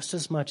you just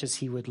as much as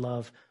he would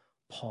love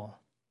Paul.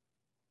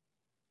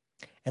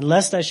 And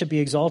lest I should be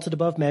exalted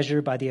above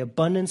measure by the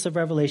abundance of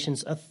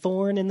revelations, a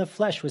thorn in the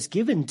flesh was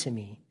given to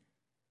me,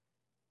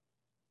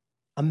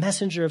 a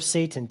messenger of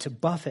Satan to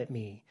buffet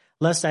me,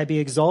 lest I be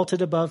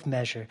exalted above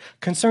measure.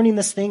 Concerning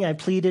this thing, I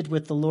pleaded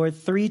with the Lord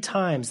 3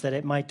 times that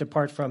it might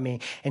depart from me.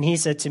 And he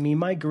said to me,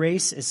 my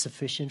grace is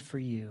sufficient for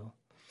you,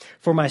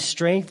 for my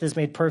strength is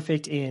made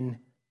perfect in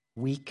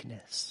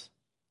weakness.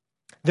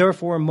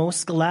 Therefore,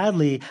 most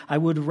gladly, I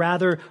would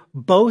rather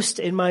boast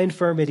in my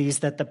infirmities,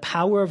 that the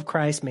power of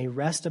Christ may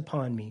rest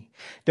upon me.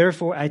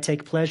 Therefore, I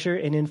take pleasure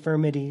in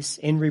infirmities,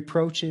 in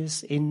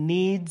reproaches, in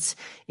needs,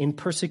 in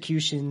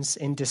persecutions,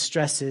 in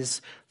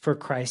distresses for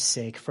Christ's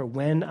sake. For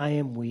when I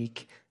am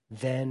weak,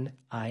 then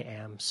I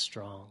am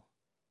strong.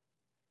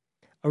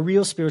 A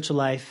real spiritual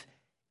life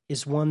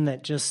is one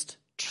that just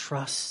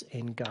trusts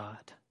in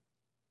God.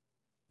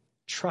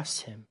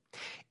 Trust him,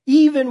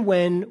 even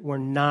when we're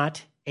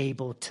not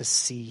able to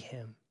see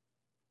him.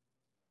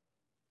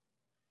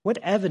 What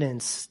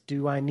evidence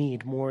do I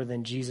need more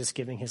than Jesus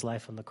giving his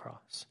life on the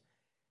cross?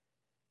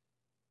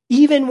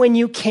 Even when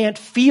you can't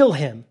feel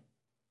him,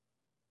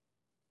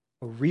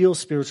 a real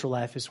spiritual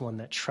life is one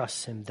that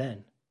trusts him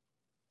then.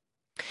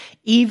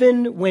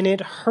 Even when it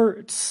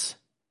hurts,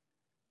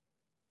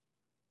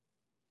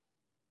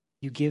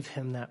 you give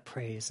him that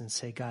praise and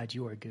say, God,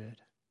 you are good.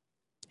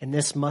 And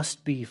this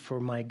must be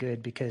for my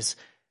good, because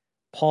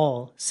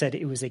Paul said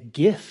it was a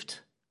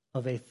gift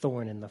of a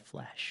thorn in the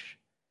flesh.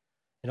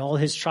 And all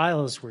his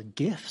trials were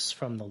gifts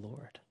from the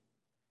Lord.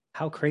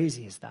 How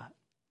crazy is that?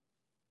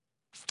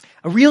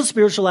 A real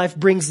spiritual life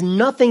brings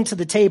nothing to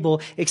the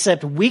table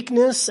except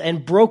weakness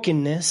and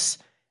brokenness,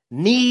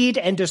 need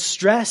and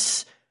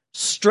distress,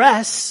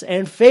 stress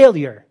and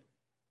failure.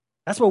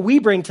 That's what we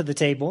bring to the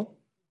table.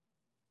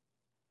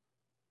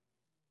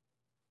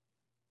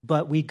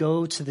 But we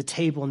go to the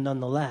table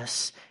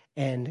nonetheless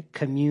and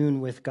commune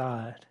with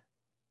God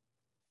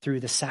through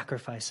the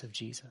sacrifice of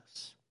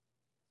Jesus.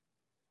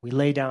 We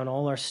lay down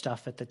all our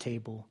stuff at the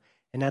table,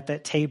 and at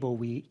that table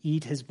we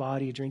eat his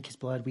body, drink his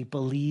blood. We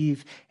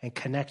believe and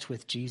connect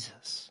with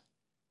Jesus.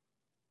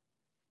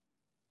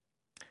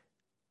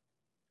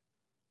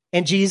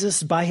 And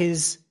Jesus, by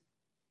his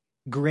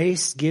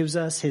grace, gives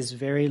us his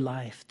very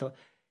life,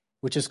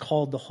 which is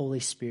called the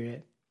Holy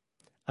Spirit.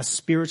 A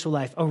spiritual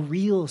life, a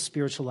real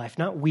spiritual life,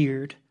 not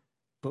weird,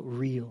 but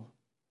real.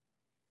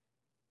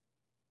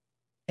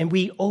 And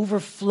we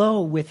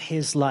overflow with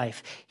his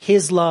life,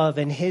 his love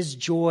and his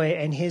joy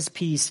and his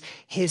peace,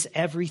 his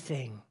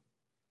everything.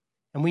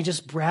 And we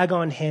just brag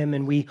on him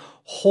and we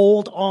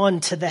hold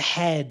on to the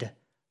head,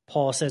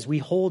 Paul says. We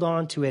hold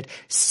on to it,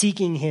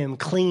 seeking him,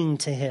 clinging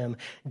to him,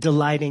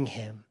 delighting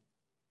him.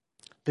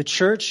 The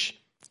church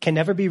can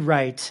never be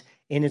right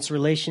in its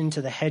relation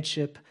to the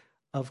headship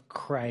of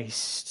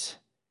Christ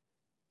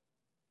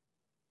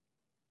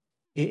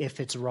if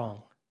it's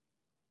wrong.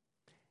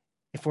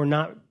 If we're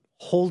not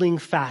holding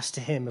fast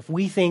to him, if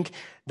we think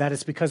that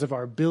it's because of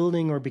our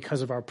building or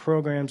because of our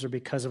programs or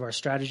because of our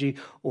strategy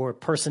or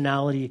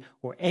personality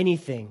or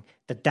anything,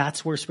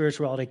 that's where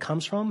spirituality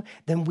comes from,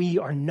 then we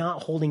are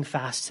not holding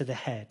fast to the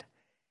head.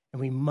 And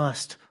we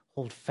must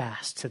hold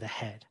fast to the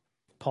head,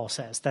 Paul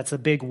says. That's a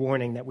big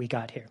warning that we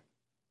got here.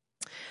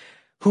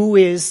 Who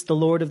is the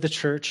Lord of the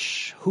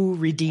church? Who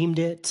redeemed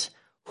it?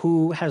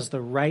 Who has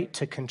the right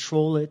to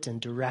control it and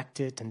direct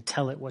it and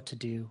tell it what to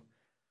do?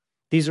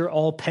 These are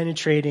all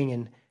penetrating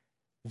and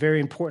very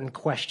important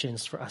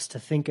questions for us to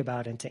think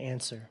about and to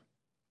answer.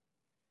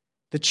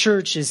 The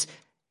church is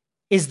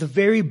the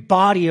very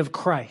body of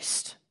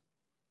Christ.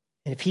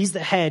 And if he's the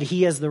head,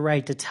 he has the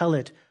right to tell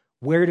it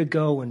where to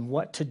go and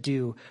what to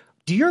do.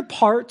 Do your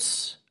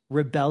parts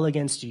rebel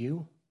against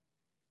you?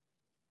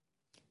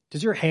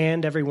 Does your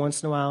hand every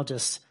once in a while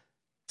just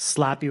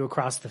slap you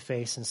across the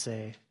face and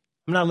say,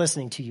 I'm not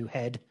listening to you,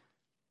 head?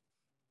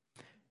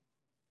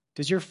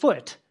 Does your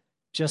foot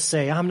just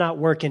say, I'm not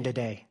working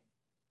today?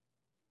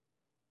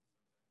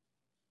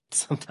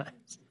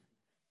 Sometimes.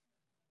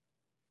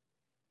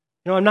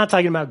 I'm not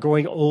talking about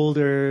growing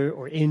older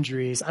or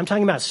injuries. I'm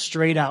talking about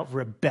straight out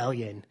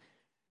rebellion.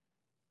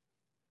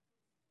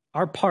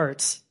 Our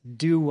parts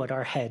do what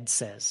our head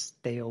says.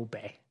 They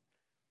obey.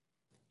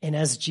 And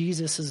as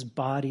Jesus'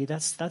 body,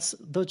 that's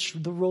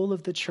the role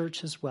of the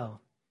church as well.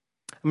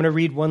 I'm going to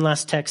read one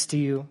last text to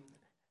you.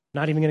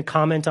 Not even going to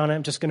comment on it.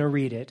 I'm just going to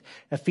read it.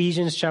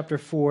 Ephesians chapter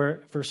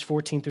 4, verse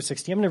 14 through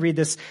 16. I'm going to read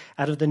this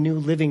out of the New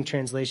Living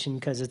Translation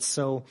because it's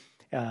so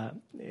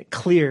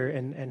clear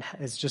and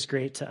it's just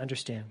great to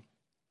understand.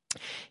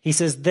 He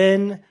says,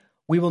 then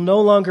we will no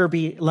longer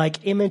be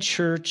like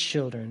immature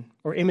children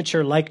or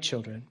immature like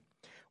children.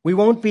 We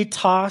won't be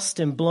tossed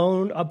and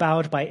blown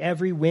about by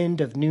every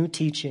wind of new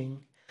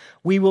teaching.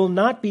 We will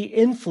not be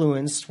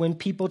influenced when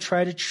people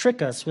try to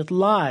trick us with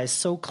lies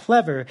so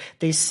clever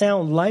they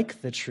sound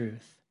like the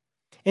truth.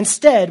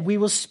 Instead, we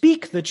will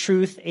speak the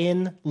truth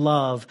in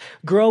love,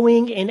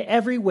 growing in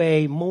every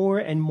way more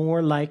and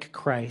more like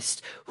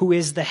Christ, who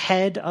is the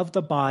head of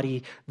the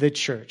body, the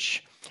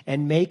church,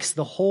 and makes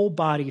the whole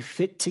body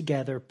fit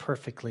together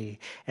perfectly.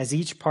 As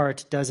each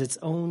part does its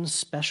own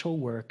special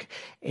work,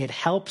 it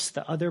helps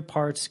the other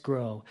parts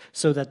grow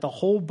so that the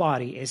whole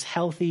body is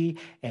healthy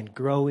and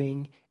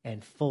growing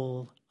and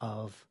full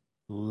of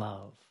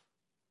love.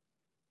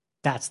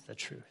 That's the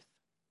truth.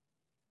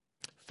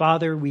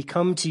 Father, we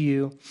come to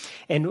you,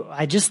 and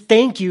I just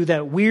thank you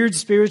that weird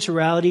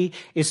spirituality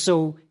is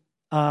so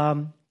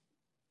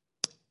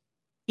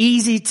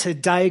easy to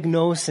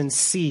diagnose and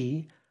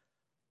see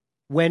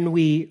when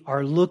we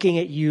are looking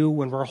at you,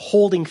 when we're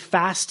holding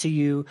fast to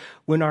you,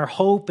 when our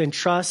hope and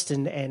trust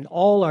and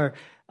all our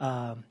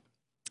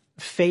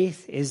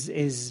faith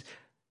is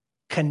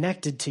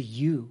connected to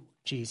you,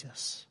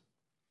 Jesus.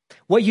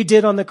 What you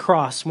did on the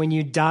cross, when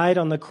you died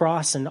on the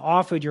cross and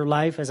offered your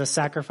life as a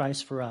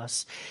sacrifice for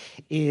us,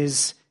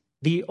 is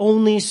the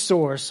only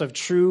source of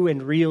true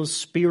and real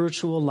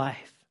spiritual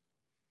life.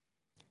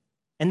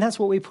 And that's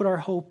what we put our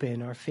hope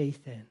in, our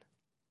faith in.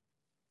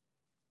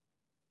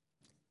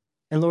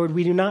 And Lord,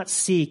 we do not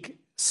seek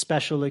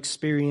special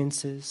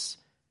experiences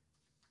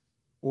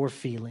or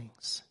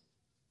feelings.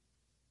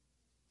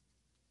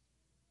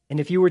 And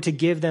if you were to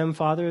give them,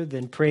 Father,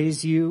 then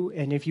praise you.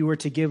 And if you were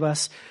to give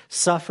us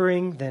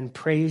suffering, then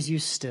praise you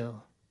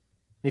still.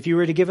 If you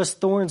were to give us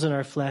thorns in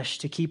our flesh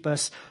to keep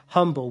us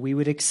humble, we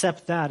would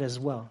accept that as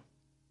well.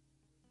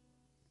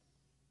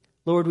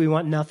 Lord, we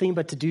want nothing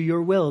but to do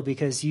your will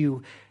because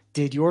you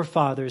did your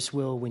Father's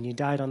will when you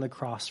died on the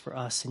cross for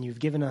us. And you've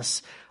given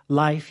us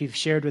life. You've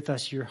shared with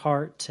us your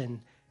heart. And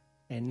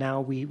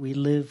now we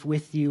live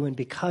with you and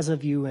because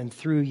of you and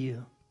through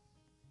you.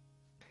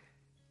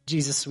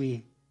 Jesus,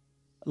 we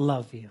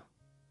love you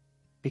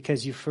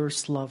because you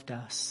first loved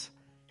us.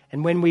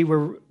 And when we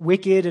were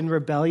wicked and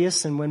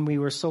rebellious and when we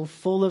were so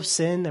full of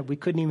sin that we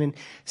couldn't even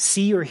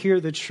see or hear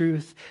the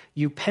truth,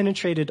 you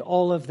penetrated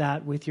all of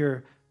that with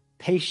your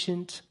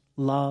patient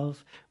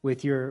love,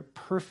 with your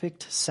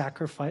perfect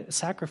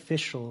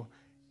sacrificial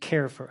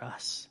care for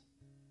us.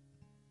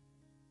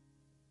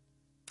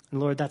 And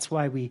Lord, that's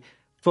why we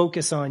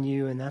focus on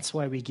you and that's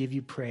why we give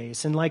you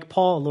praise. And like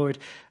Paul, Lord,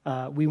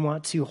 we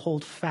want to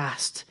hold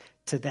fast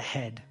to the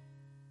head.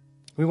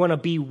 We want to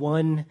be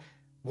one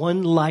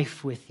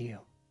life with you,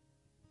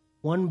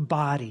 one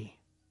body.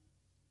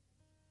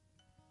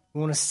 We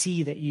want to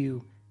see that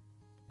you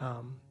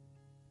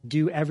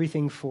do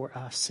everything for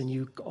us and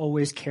you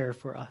always care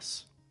for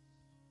us.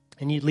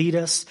 And you lead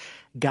us,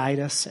 guide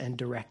us, and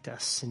direct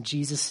us. In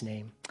Jesus'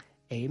 name,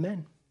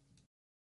 amen.